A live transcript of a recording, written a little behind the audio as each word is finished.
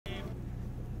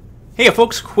Hey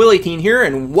folks, Quill18 here,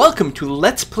 and welcome to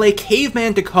Let's Play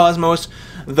Caveman to Cosmos,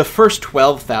 the first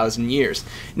 12,000 years.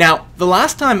 Now, the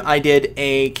last time I did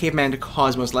a Caveman to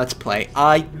Cosmos Let's Play,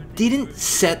 I didn't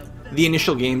set the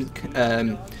initial game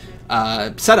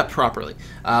setup properly.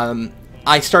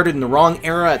 I started in the wrong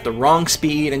era, at the wrong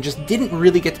speed, and just didn't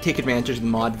really get to take advantage of the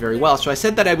mod very well. So I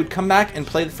said that I would come back and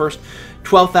play the first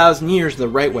 12,000 years the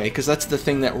right way, because that's the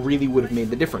thing that really would have made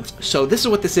the difference. So this is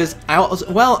what this is. I'm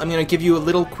going to give you a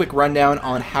little quick rundown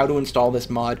on how to install this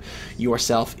mod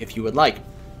yourself if you would like.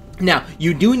 Now,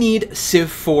 you do need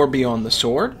Civ 4 Beyond the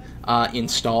Sword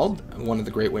installed. One of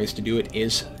the great ways to do it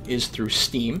is through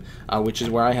Steam, which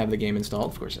is where I have the game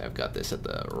installed. Of course, I've got this at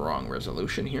the wrong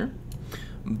resolution here.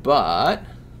 But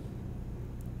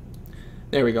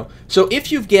there we go. So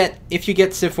if you get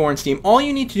Civ 4 on Steam, all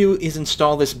you need to do is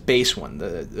install this base one,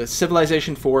 the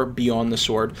Civilization 4 Beyond the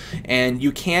Sword, and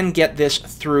you can get this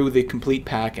through the complete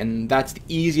pack, and that's the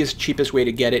easiest, cheapest way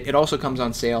to get it. It also comes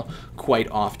on sale quite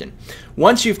often.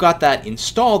 Once you've got that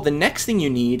installed, the next thing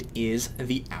you need is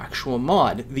the actual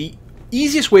mod. The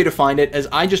easiest way to find it is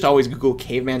I just always Google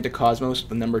Caveman to Cosmos,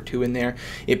 the number 2 in there.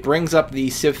 It brings up the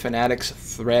Civ Fanatics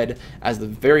thread as the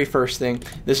very first thing.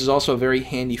 This is also a very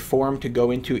handy forum to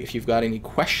go into if you've got any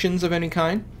questions of any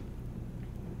kind.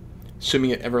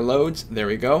 Assuming it ever loads, there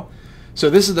we go. So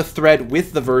this is the thread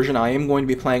with the version. I am going to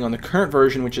be playing on the current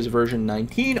version, which is version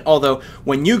 19, although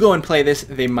when you go and play this,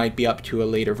 they might be up to a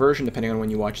later version, depending on when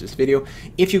you watch this video.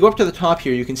 If you go up to the top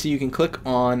here, you can see you can click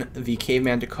on the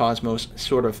Caveman to Cosmos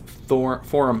sort of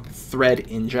forum thread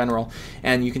in general,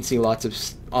 and you can see lots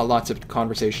of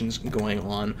conversations going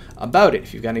on about it.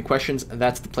 If you've got any questions,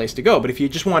 that's the place to go. But if you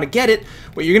just want to get it,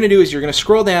 what you're going to do is you're going to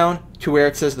scroll down to where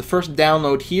it says the first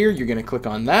download here. You're going to click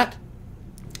on that.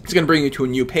 It's going to bring you to a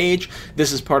new page.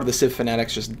 This is part of the Civ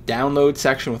Fanatics just download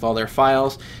section with all their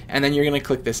files. And then you're going to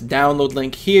click this download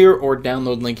link here or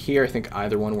download link here. I think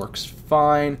either one works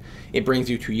fine. It brings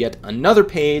you to yet another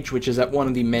page, which is at one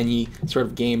of the many sort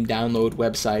of game download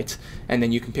websites. And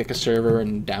then you can pick a server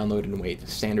and download and wait.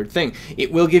 Standard thing.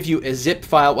 It will give you a zip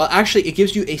file. Well, actually, it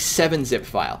gives you a 7-zip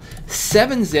file.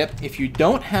 7-zip, if you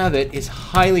don't have it, is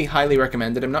highly, highly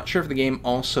recommended. I'm not sure if the game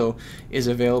also is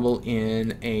available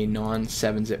in a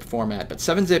non-7-zip format, but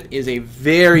 7-zip is a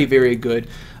very, very good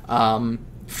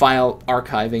file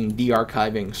archiving,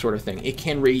 de-archiving sort of thing. It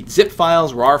can read zip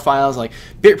files, RAR files, like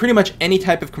pretty much any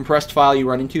type of compressed file you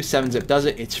run into. 7-zip does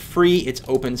it. It's free. It's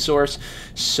open source.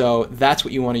 So that's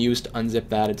what you want to use to unzip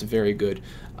that. It's very good.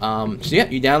 So yeah,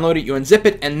 you download it, you unzip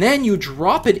it, and then you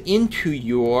drop it into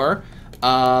your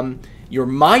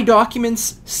My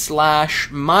Documents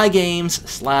 / My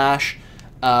Games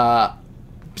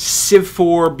 / Civ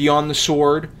 4 Beyond the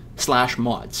Sword /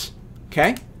 mods.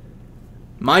 Okay?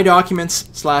 My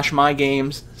Documents / My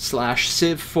Games /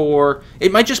 Civ 4.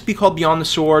 It might just be called Beyond the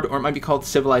Sword, or it might be called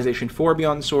Civilization 4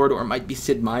 Beyond the Sword, or it might be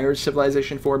Sid Meier's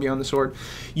Civilization 4 Beyond the Sword.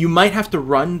 You might have to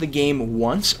run the game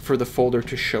once for the folder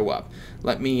to show up.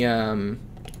 Let me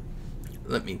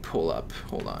pull up.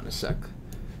 Hold on a sec.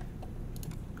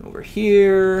 Over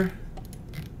here.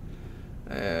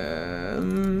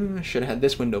 I should have had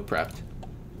this window prepped.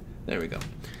 There we go.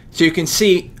 So you can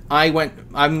see I'm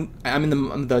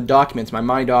in the documents,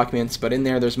 my Documents, but in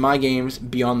there's My Games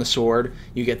Beyond the Sword.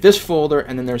 You get this folder,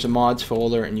 and then there's a mods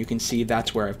folder, and you can see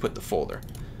that's where I've put the folder.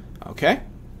 Okay?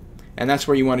 And that's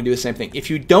where you want to do the same thing. If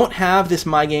you don't have this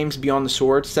My Games Beyond the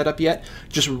Sword set up yet,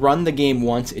 just run the game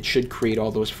once. It should create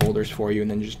all those folders for you,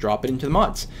 and then just drop it into the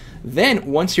mods.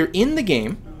 Then, once you're in the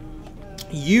game,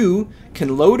 you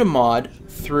can load a mod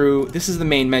through, this is the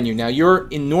main menu. Now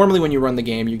normally when you run the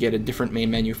game, you get a different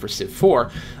main menu for Civ 4,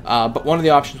 but one of the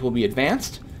options will be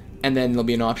advanced, and then there'll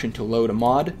be an option to load a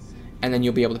mod, and then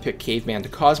you'll be able to pick Caveman to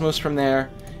Cosmos from there,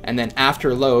 and then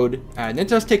after load, and it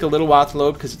does take a little while to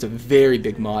load because it's a very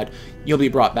big mod, you'll be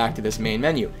brought back to this main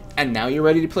menu, and now you're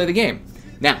ready to play the game.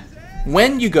 Now,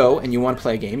 when you go and you want to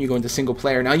play a game, you go into single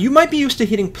player. Now, you might be used to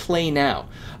hitting play now,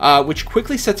 which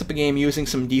quickly sets up a game using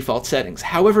some default settings.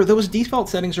 However, those default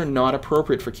settings are not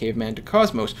appropriate for Caveman to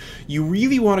Cosmos. You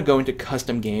really want to go into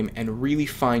custom game and really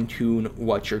fine-tune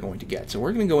what you're going to get. So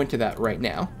we're going to go into that right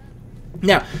now.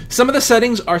 Now, some of the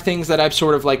settings are things that I've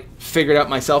sort of like figured out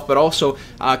myself, but also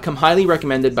come highly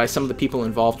recommended by some of the people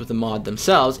involved with the mod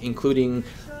themselves, including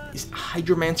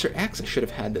Hydromancer X. I should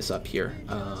have had this up here.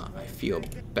 I feel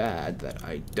bad that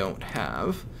I don't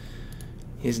have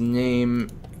his name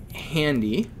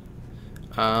handy.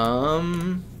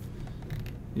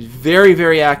 He's very,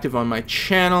 very active on my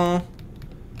channel.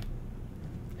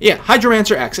 Yeah,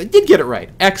 Hydromancer X. I did get it right.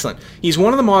 Excellent. He's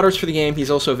one of the modders for the game. He's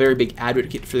also a very big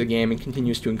advocate for the game and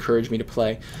continues to encourage me to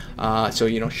play. So,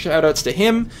 you know, shout-outs to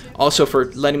him. Also for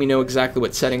letting me know exactly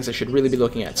what settings I should really be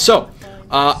looking at. So,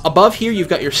 above here, you've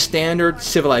got your standard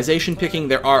civilization picking.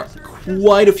 There are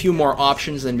quite a few more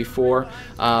options than before.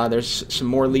 There's some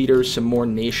more leaders, some more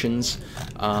nations,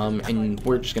 and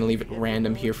we're just going to leave it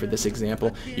random here for this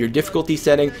example. Your difficulty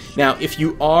setting. Now, if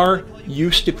you are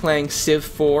used to playing Civ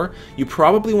 4, you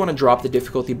probably want to drop the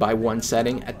difficulty by 1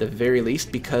 setting at the very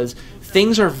least, because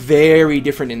things are very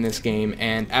different in this game,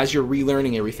 and as you're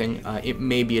relearning everything, it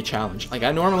may be a challenge. Like,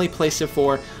 I normally play Civ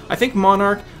 4. I think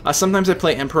Monarch. Sometimes I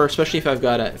play Emperor, especially if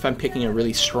if I'm picking a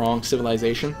really strong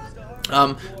civilization.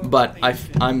 But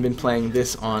I've been playing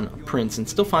this on Prince and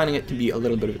still finding it to be a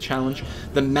little bit of a challenge.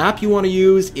 The map you want to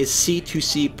use is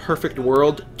C2C Perfect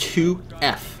World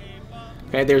 2F.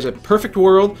 Okay, there's a Perfect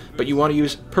World, but you want to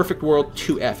use Perfect World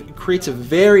 2F. It creates a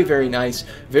very, very nice,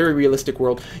 very realistic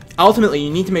world. Ultimately, you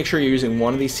need to make sure you're using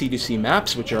one of these C2C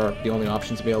maps, which are the only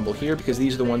options available here, because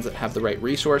these are the ones that have the right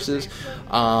resources.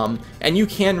 And you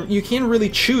can really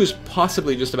choose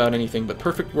possibly just about anything, but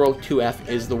Perfect World 2F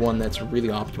is the one that's really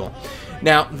optimal.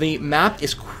 Now, the map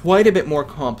is quite a bit more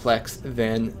complex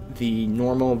than the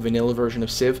normal vanilla version of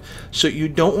Civ, so you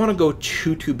don't want to go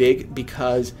too big,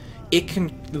 because it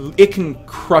can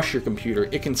crush your computer.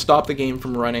 It can stop the game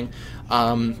from running,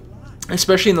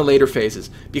 especially in the later phases,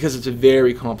 because it's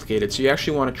very complicated. So you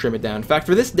actually want to trim it down. In fact,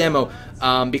 for this demo,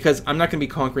 because I'm not going to be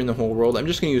conquering the whole world, I'm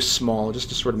just going to use small, just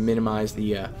to sort of minimize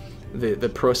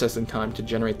the processing time to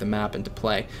generate the map and to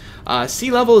play.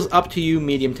 Sea level is up to you.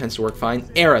 Medium tends to work fine.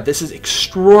 Era. This is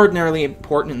extraordinarily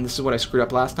important, and this is what I screwed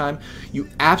up last time. You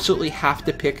absolutely have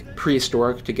to pick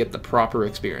prehistoric to get the proper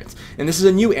experience. And this is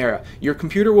a new era. Your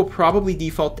computer will probably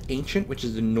default to ancient, which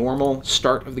is the normal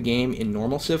start of the game in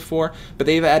normal Civ 4, but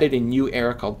they've added a new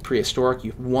era called prehistoric.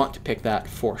 You want to pick that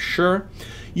for sure.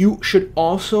 You should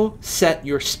also set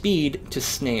your speed to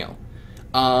snail.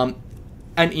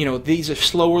 And, you know, these are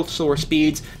slower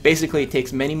speeds. Basically, it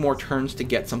takes many more turns to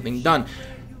get something done.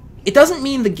 It doesn't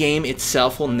mean the game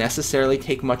itself will necessarily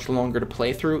take much longer to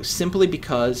play through, simply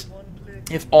because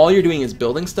if all you're doing is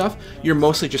building stuff, you're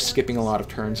mostly just skipping a lot of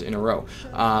turns in a row.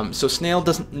 So Snail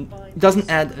doesn't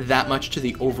add that much to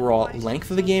the overall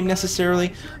length of the game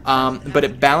necessarily, but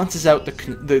it balances out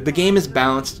the game is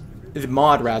balanced. The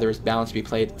mod rather is balanced to be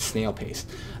played at snail pace.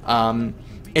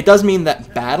 It does mean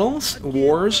that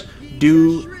wars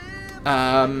do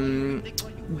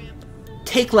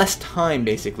take less time,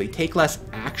 basically, take less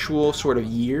actual sort of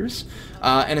years,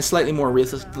 and is slightly more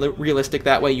realistic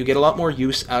that way. You get a lot more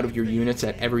use out of your units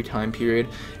at every time period,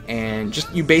 and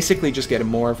you basically just get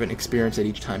more of an experience at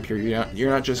each time period.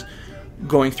 You're not just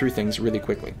going through things really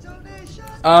quickly.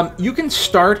 You can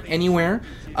start anywhere.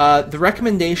 The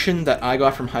recommendation that I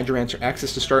got from Hydromancer X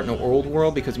is to start in an old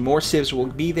world, because more civs will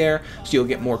be there, so you'll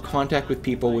get more contact with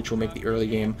people, which will make the early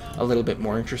game a little bit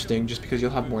more interesting, just because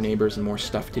you'll have more neighbors and more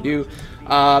stuff to do.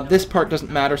 This part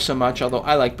doesn't matter so much, although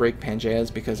I like Break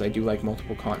Pangeas because I do like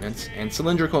multiple continents, and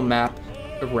cylindrical map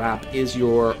wrap is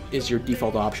your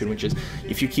default option, which is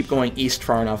if you keep going east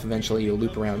far enough, eventually you'll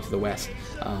loop around to the west,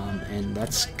 and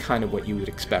that's kind of what you would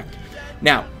expect.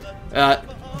 Now,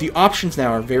 the options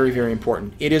now are very, very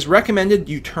important. It is recommended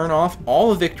you turn off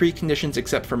all victory conditions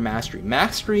except for mastery.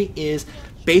 Mastery is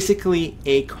basically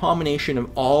a combination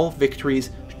of all victories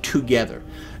together.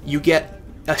 You get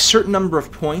a certain number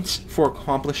of points for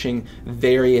accomplishing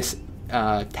various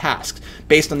tasks.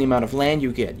 Based on the amount of land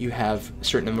you get, you have a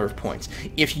certain number of points.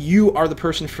 If you are the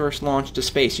person first launched to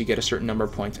space, you get a certain number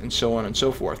of points, and so on and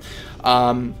so forth.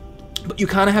 But you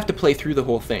kind of have to play through the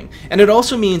whole thing. And it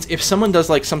also means if someone does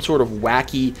like some sort of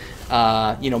wacky,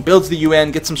 builds the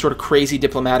UN, gets some sort of crazy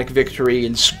diplomatic victory,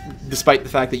 and despite the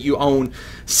fact that you own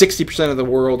 60% of the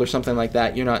world or something like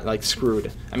that, you're not like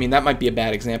screwed. I mean, that might be a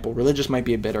bad example. Religious might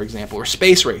be a better example. Or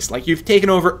space race. Like, you've taken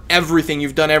over everything,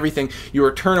 you've done everything, you're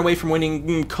a turn away from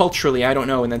winning culturally, I don't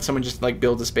know, and then someone just like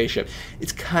builds a spaceship.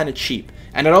 It's kind of cheap.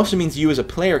 And it also means you as a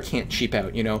player can't cheap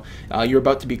out, you know. You're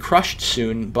about to be crushed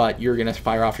soon, but you're going to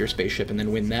fire off your spaceship and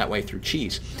then win that way through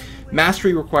cheese.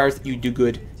 Mastery requires that you do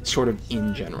good sort of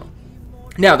in general.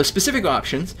 Now, the specific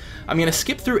options, I'm going to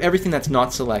skip through everything that's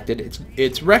not selected.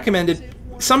 It's recommended.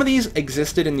 Some of these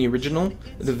existed in the original,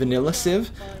 the vanilla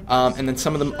Civ, and then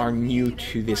some of them are new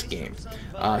to this game.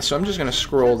 So I'm just going to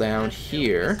scroll down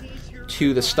here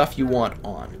to the stuff you want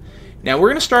on. Now, we're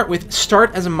going to start with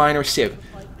Start as a Minor Civ.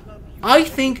 I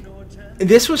think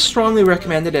this was strongly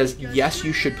recommended as, yes,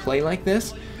 you should play like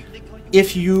this.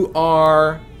 If you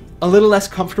are a little less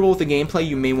comfortable with the gameplay,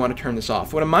 you may want to turn this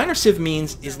off. What a minor civ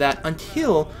means is that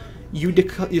until you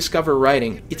discover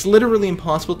writing, it's literally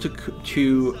impossible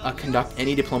to conduct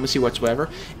any diplomacy whatsoever,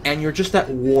 and you're just at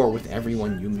war with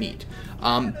everyone you meet.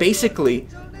 Basically,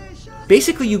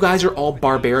 you guys are all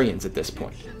barbarians at this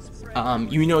point.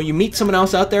 You know, you meet someone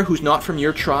else out there who's not from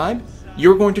your tribe,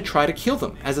 you're going to try to kill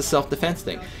them as a self-defense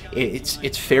thing.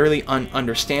 It's fairly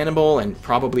understandable and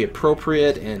probably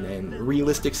appropriate and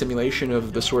realistic simulation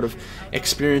of the sort of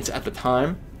experience at the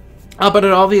time. But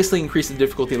it obviously increased the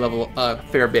difficulty level a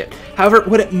fair bit. However,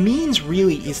 what it means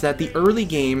really is that the early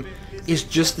game is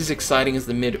just as exciting as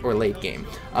the mid or late game.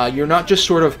 You're not just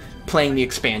sort of playing the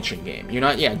expansion game. You're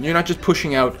not just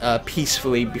pushing out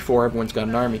peacefully before everyone's got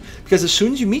an army. Because as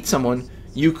soon as you meet someone,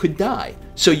 you could die.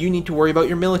 So you need to worry about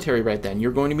your military right then.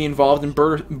 You're going to be involved in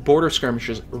border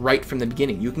skirmishes right from the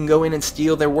beginning. You can go in and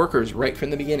steal their workers right from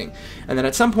the beginning. And then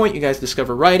at some point you guys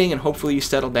discover writing, and hopefully you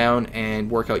settle down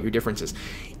and work out your differences.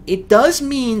 It does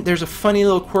mean there's a funny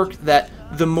little quirk that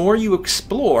the more you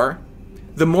explore,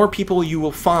 the more people you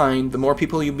will find, the more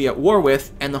people you'll be at war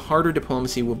with, and the harder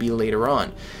diplomacy will be later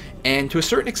on. And to a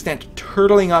certain extent,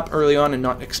 turtling up early on and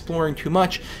not exploring too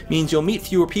much means you'll meet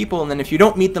fewer people, and then if you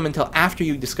don't meet them until after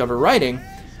you discover writing,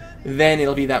 then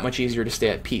it'll be that much easier to stay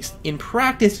at peace. In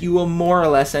practice, you will more or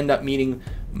less end up meeting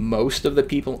most of the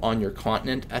people on your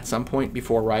continent at some point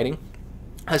before writing.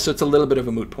 So it's a little bit of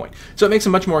a moot point. So it makes a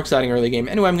much more exciting early game.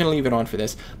 Anyway, I'm going to leave it on for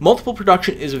this. Multiple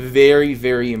production is very,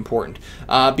 very important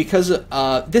because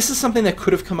this is something that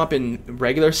could have come up in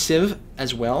regular Civ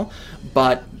as well,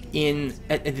 but in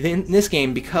this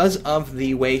game, because of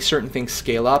the way certain things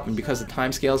scale up and because of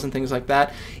time scales and things like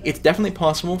that, it's definitely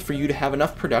possible for you to have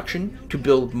enough production to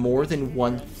build more than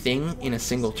one thing in a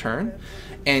single turn.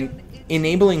 And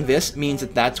enabling this means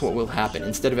that that's what will happen.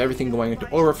 Instead of everything going into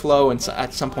overflow, and so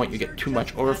at some point you get too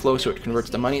much overflow so it converts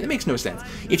to money, that makes no sense.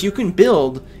 If you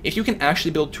can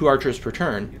actually build 2 archers per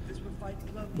turn,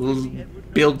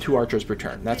 build 2 archers per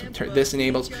turn. That's what this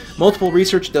enables. Multiple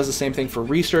research does the same thing for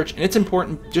research, and it's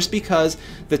important just because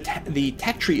the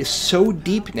tech tree is so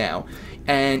deep now.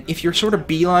 And if you're sort of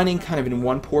beelining kind of in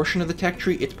one portion of the tech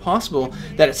tree, it's possible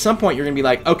that at some point you're going to be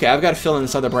like, okay, I've got to fill in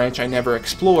this other branch I never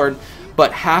explored,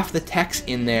 but half the tech's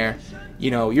in there. You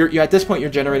know, you're at this point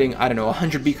you're generating, I don't know,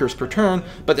 100 beakers per turn,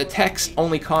 but the techs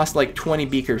only cost like 20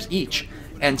 beakers each.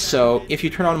 And so if you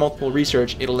turn on multiple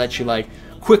research, it'll let you like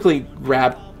quickly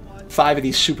grab 5 of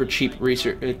these super cheap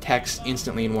research techs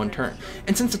instantly in one turn.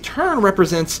 And since a turn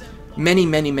represents many,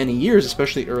 many, many years,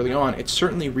 especially early on, it's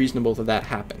certainly reasonable that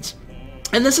happens.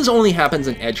 And this only happens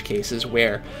in edge cases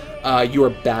where you are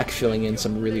backfilling in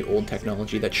some really old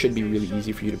technology that should be really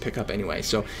easy for you to pick up anyway,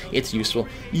 so it's useful.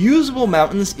 Usable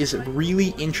mountains is a really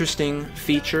interesting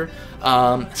feature.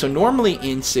 So normally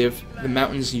in Civ, the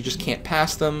mountains, you just can't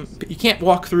pass them, you can't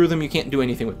walk through them, you can't do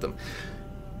anything with them.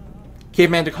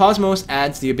 Caveman to Cosmos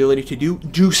adds the ability to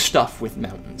do stuff with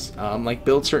mountains, like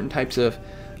build certain types of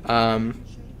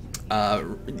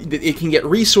it can get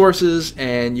resources,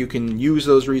 and you can use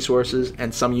those resources,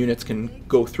 and some units can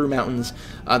go through mountains,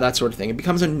 that sort of thing. It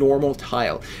becomes a normal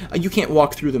tile. You can't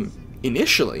walk through them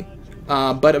initially,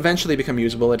 but eventually become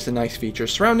usable. It's a nice feature.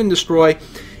 Surround and Destroy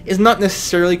is not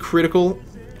necessarily critical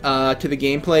to the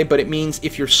gameplay, but it means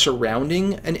if you're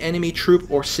surrounding an enemy troop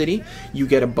or city, you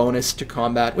get a bonus to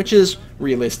combat, which is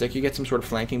realistic. You get some sort of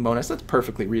flanking bonus. That's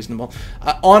perfectly reasonable.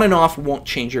 On and off won't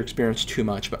change your experience too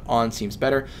much, but on seems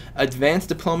better. Advanced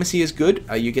Diplomacy is good.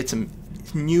 You get some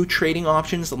new trading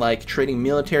options like trading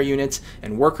military units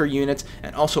and worker units,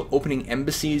 and also opening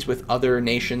embassies with other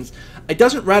nations. It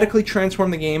doesn't radically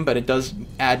transform the game, but it does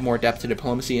add more depth to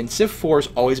diplomacy, and Civ 4 has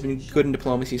always been good in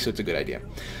diplomacy, so it's a good idea.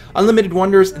 Unlimited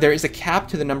wonders, there is a cap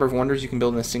to the number of wonders you can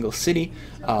build in a single city,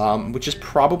 which is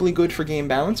probably good for game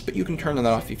balance, but you can turn that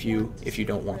off if you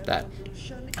don't want that.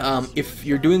 If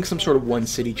you're doing some sort of one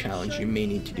city challenge, you may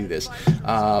need to do this,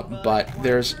 but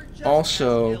there is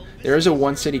a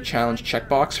one city challenge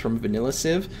checkbox from Vanilla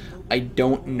Civ. I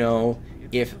don't know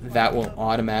if that will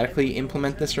automatically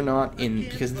implement this or not,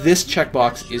 because this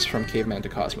checkbox is from Caveman to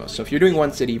Cosmos. So if you're doing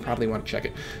one city, you probably want to check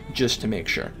it just to make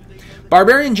sure.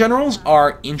 Barbarian generals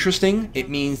are interesting. It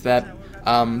means that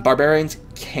barbarians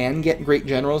can get great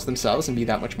generals themselves and be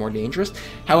that much more dangerous.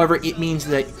 However, it means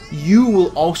that you will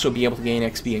also be able to gain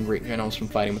XP and great generals from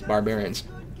fighting with barbarians.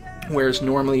 Whereas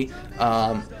normally,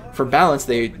 for balance,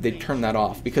 they turn that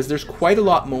off, because there's quite a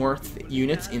lot more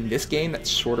units in this game that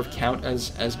sort of count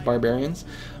as barbarians.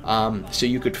 So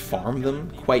you could farm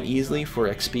them quite easily for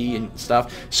XP and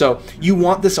stuff. So you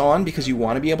want this on because you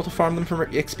want to be able to farm them for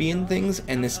XP and things,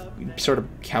 and this sort of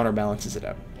counterbalances it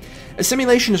out. A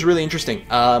simulation is really interesting.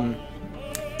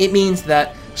 It means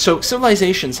that So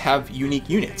civilizations have unique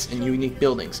units and unique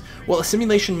buildings. Well, a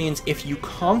simulation means if you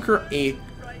conquer a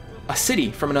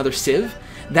city from another civ,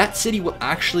 that city will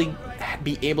actually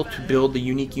be able to build the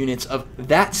unique units of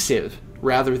that civ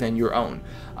rather than your own.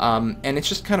 And it's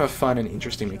just kind of a fun and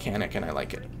interesting mechanic, and I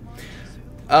like it.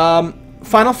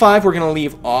 Final 5 we're going to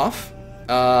leave off.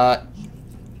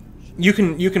 You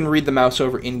can read the mouse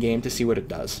over in-game to see what it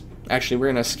does. Actually, we're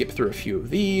going to skip through a few of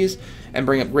these and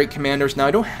bring up Great Commanders. Now,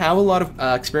 I don't have a lot of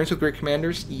experience with Great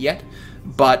Commanders yet,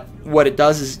 but what it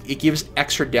does is it gives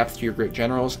extra depth to your Great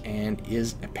Generals and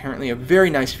is apparently a very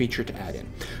nice feature to add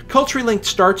in. Culturally linked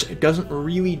starts doesn't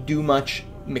really do much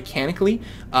mechanically,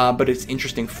 but it's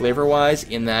interesting flavor-wise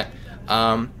in that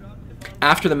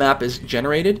after the map is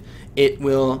generated, it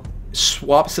will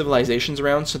swap civilizations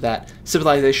around so that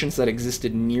civilizations that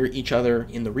existed near each other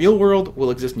in the real world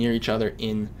will exist near each other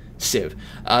in Civ.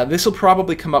 This will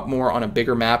probably come up more on a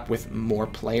bigger map with more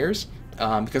players,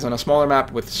 because on a smaller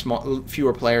map with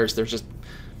fewer players, there's just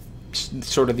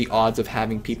sort of the odds of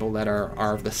having people that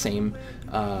are of the same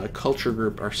culture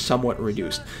group are somewhat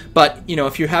reduced. But, you know,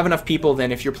 if you have enough people,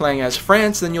 then if you're playing as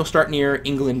France, then you'll start near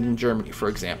England and Germany, for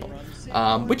example,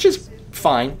 which is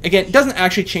fine. Again, it doesn't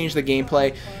actually change the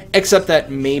gameplay, except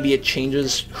that maybe it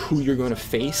changes who you're going to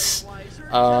face,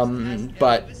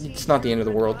 but it's not the end of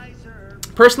the world.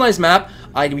 Personalized map,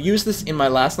 I used this in my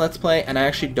last Let's Play, and I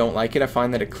actually don't like it. I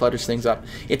find that it clutters things up.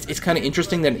 It's kind of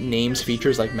interesting that it names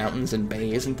features like mountains and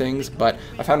bays and things, but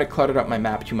I found it cluttered up my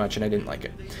map too much, and I didn't like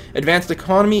it. Advanced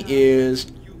economy is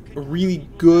really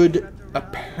good,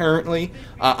 apparently.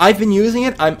 I've been using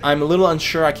it. I'm a little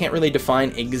unsure. I can't really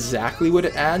define exactly what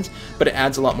it adds, but it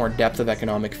adds a lot more depth of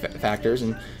economic factors,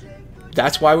 and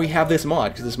that's why we have this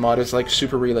mod, because this mod is like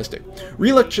super realistic.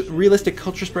 Realistic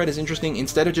culture spread is interesting.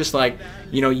 Instead of just like,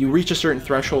 you know, you reach a certain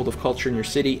threshold of culture in your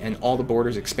city and all the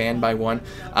borders expand by one,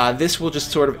 this will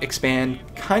just sort of expand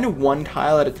kind of one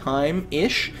tile at a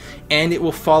time-ish, and it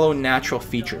will follow natural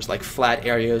features like flat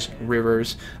areas,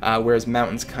 rivers, whereas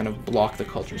mountains kind of block the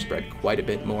culture spread quite a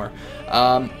bit more.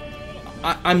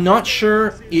 I'm not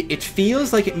sure. It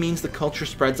feels like it means the culture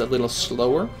spread's a little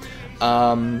slower.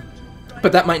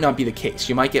 But that might not be the case.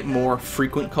 You might get more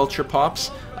frequent culture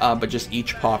pops, but just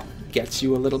each pop gets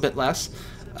you a little bit less.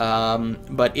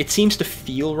 But it seems to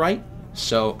feel right,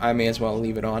 so I may as well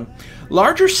leave it on.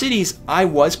 Larger cities, I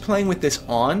was playing with this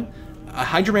on.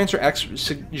 Hydromancer X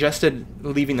suggested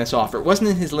leaving this off. It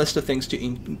wasn't in his list of things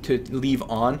to leave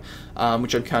on,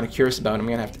 which I'm kind of curious about. I'm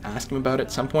going to have to ask him about it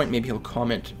at some point. Maybe he'll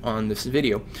comment on this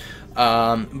video.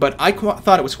 But I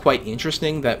thought it was quite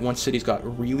interesting that once cities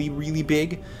got really, really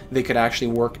big, they could actually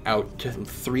work out to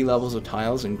 3 levels of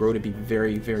tiles and grow to be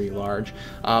very, very large.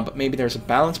 But maybe there's a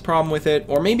balance problem with it,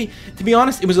 or maybe, to be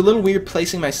honest, it was a little weird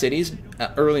placing my cities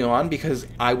early on because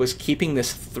I was keeping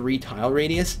this 3 tile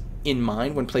radius in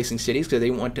mind when placing cities because I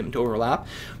didn't want them to overlap.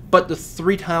 But the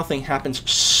 3 tile thing happens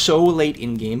so late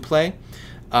in gameplay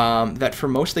that for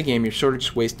most of the game you're sort of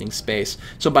just wasting space.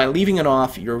 So by leaving it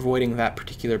off, you're avoiding that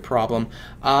particular problem.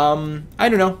 I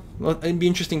don't know. Well, it'd be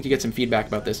interesting to get some feedback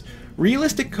about this.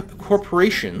 Realistic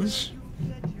corporations.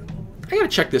 I gotta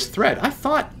check this thread. I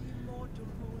thought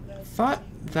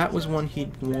that was one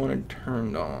he wanted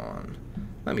turned on.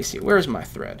 Let me see. Where's my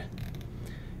thread?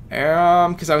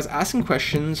 Because I was asking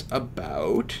questions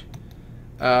about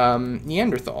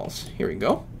Neanderthals. Here we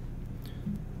go.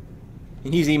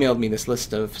 And he's emailed me this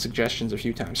list of suggestions a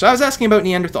few times. So I was asking about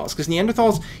Neanderthals, because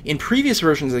Neanderthals in previous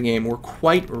versions of the game were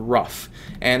quite rough.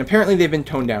 And apparently they've been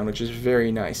toned down, which is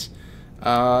very nice.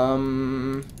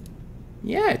 Yeah,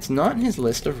 it's not in his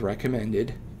list of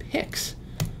recommended picks.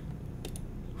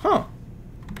 Huh.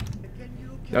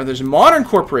 Now, there's modern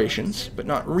corporations, but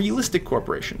not realistic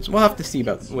corporations. We'll have to see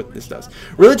about what this does.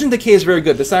 Religion Decay is very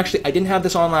good. This actually, I didn't have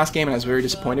this on last game, and I was very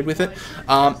disappointed with it.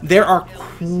 There are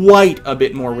quite a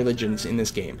bit more religions in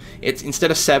this game. It's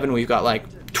instead of 7, we've got like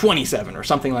 27 or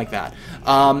something like that.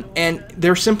 And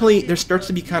there starts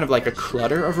to be kind of like a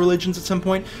clutter of religions at some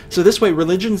point. So this way,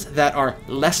 religions that are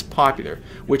less popular,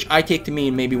 which I take to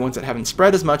mean maybe ones that haven't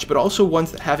spread as much, but also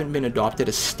ones that haven't been adopted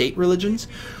as state religions,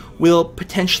 will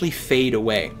potentially fade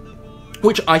away,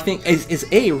 which I think is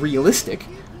a realistic.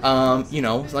 You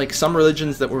know, like some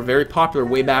religions that were very popular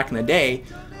way back in the day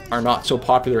are not so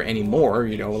popular anymore.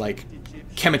 You know, like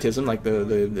Kemetism, like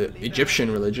the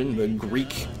Egyptian religion, the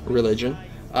Greek religion,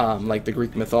 like the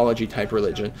Greek mythology type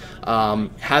religion,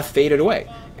 have faded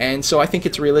away. And so I think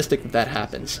it's realistic that that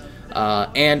happens.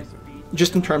 And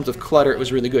just in terms of clutter, it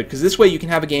was really good, because this way you can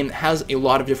have a game that has a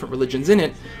lot of different religions in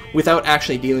it without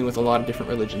actually dealing with a lot of different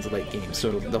religions late game,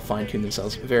 so they'll fine-tune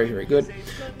themselves. Very, very good.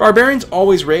 Barbarians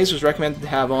always raised was recommended to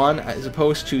have on, as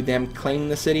opposed to them claiming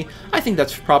the city. I think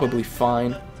that's probably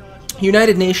fine.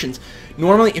 United Nations.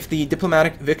 Normally, if the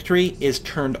diplomatic victory is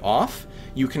turned off,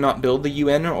 you cannot build the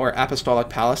UN or Apostolic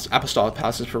Palace. Apostolic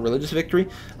Palace is for religious victory.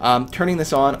 Turning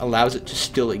this on allows it to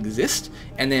still exist,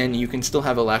 and then you can still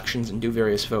have elections and do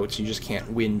various votes. You just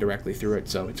can't win directly through it,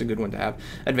 so it's a good one to have.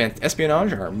 Advanced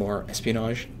espionage are more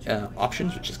espionage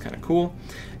options, which is kind of cool.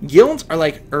 Guilds are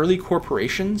like early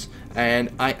corporations,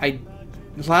 and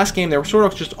last game they were sort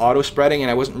of just auto-spreading,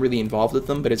 and I wasn't really involved with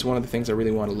them, but it's one of the things I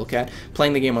really want to look at.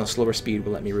 Playing the game on a slower speed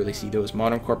will let me really see those.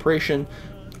 Modern Corporation,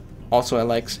 also I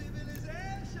like.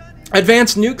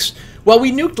 Advanced nukes. Well,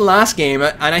 we nuked the last game,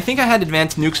 and I think I had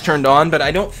advanced nukes turned on, but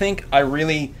I don't think I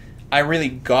really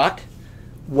got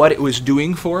what it was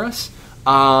doing for us.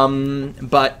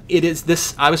 But it is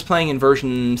this. I was playing in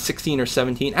version 16 or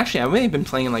 17. Actually, I may have been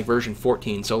playing in like version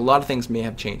 14, so a lot of things may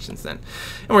have changed since then.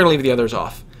 And we're gonna leave the others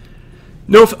off.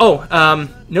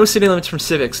 No city limits from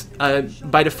civics.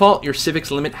 By default, your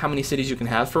civics limit how many cities you can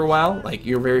have for a while. Like,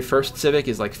 your very first civic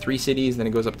is like 3 cities, then it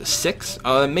goes up to 6.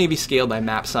 It may be scaled by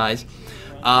map size.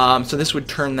 So this would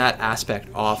turn that aspect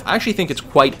off. I actually think it's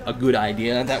quite a good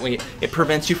idea. That way, it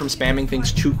prevents you from spamming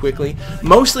things too quickly.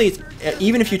 Mostly, it's,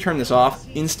 even if you turn this off,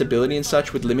 instability and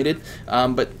such would limit it.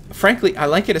 But frankly, I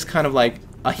like it as kind of like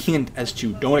a hint as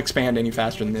to don't expand any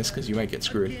faster than this because you might get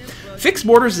screwed. Fixed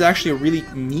borders is actually a really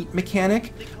neat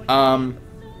mechanic.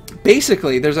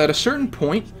 Basically, there's at a certain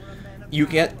point you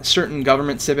get certain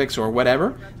government civics or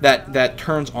whatever that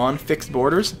turns on fixed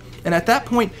borders, and at that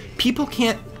point people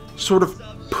can't sort of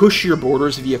push your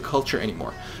borders via culture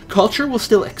anymore. Culture will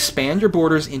still expand your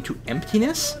borders into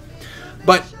emptiness,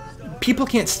 but people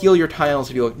can't steal your tiles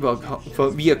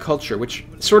via culture, which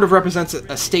sort of represents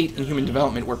a state in human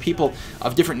development where people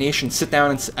of different nations sit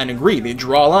down and agree. They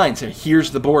draw lines and here's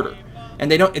the border,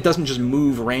 and it doesn't just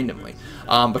move randomly.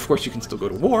 But of course, you can still go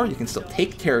to war. You can still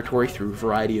take territory through a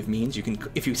variety of means. You can,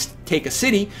 if you take a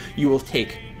city, you will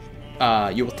take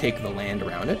the land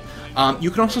around it. You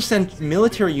can also send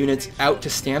military units out to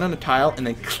stand on a tile and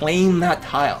then claim that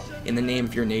tile in the name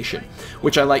of your nation,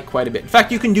 which I like quite a bit. In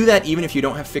fact, you can do that even if you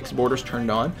don't have fixed borders turned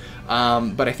on,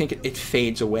 but I think it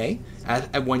fades away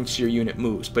once your unit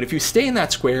moves. But if you stay in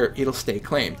that square, it'll stay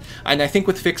claimed. And I think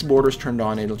with fixed borders turned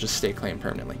on, it'll just stay claimed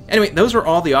permanently. Anyway, those are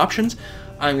all the options.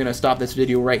 I'm going to stop this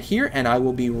video right here, and I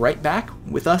will be right back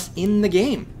with us in the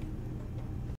game.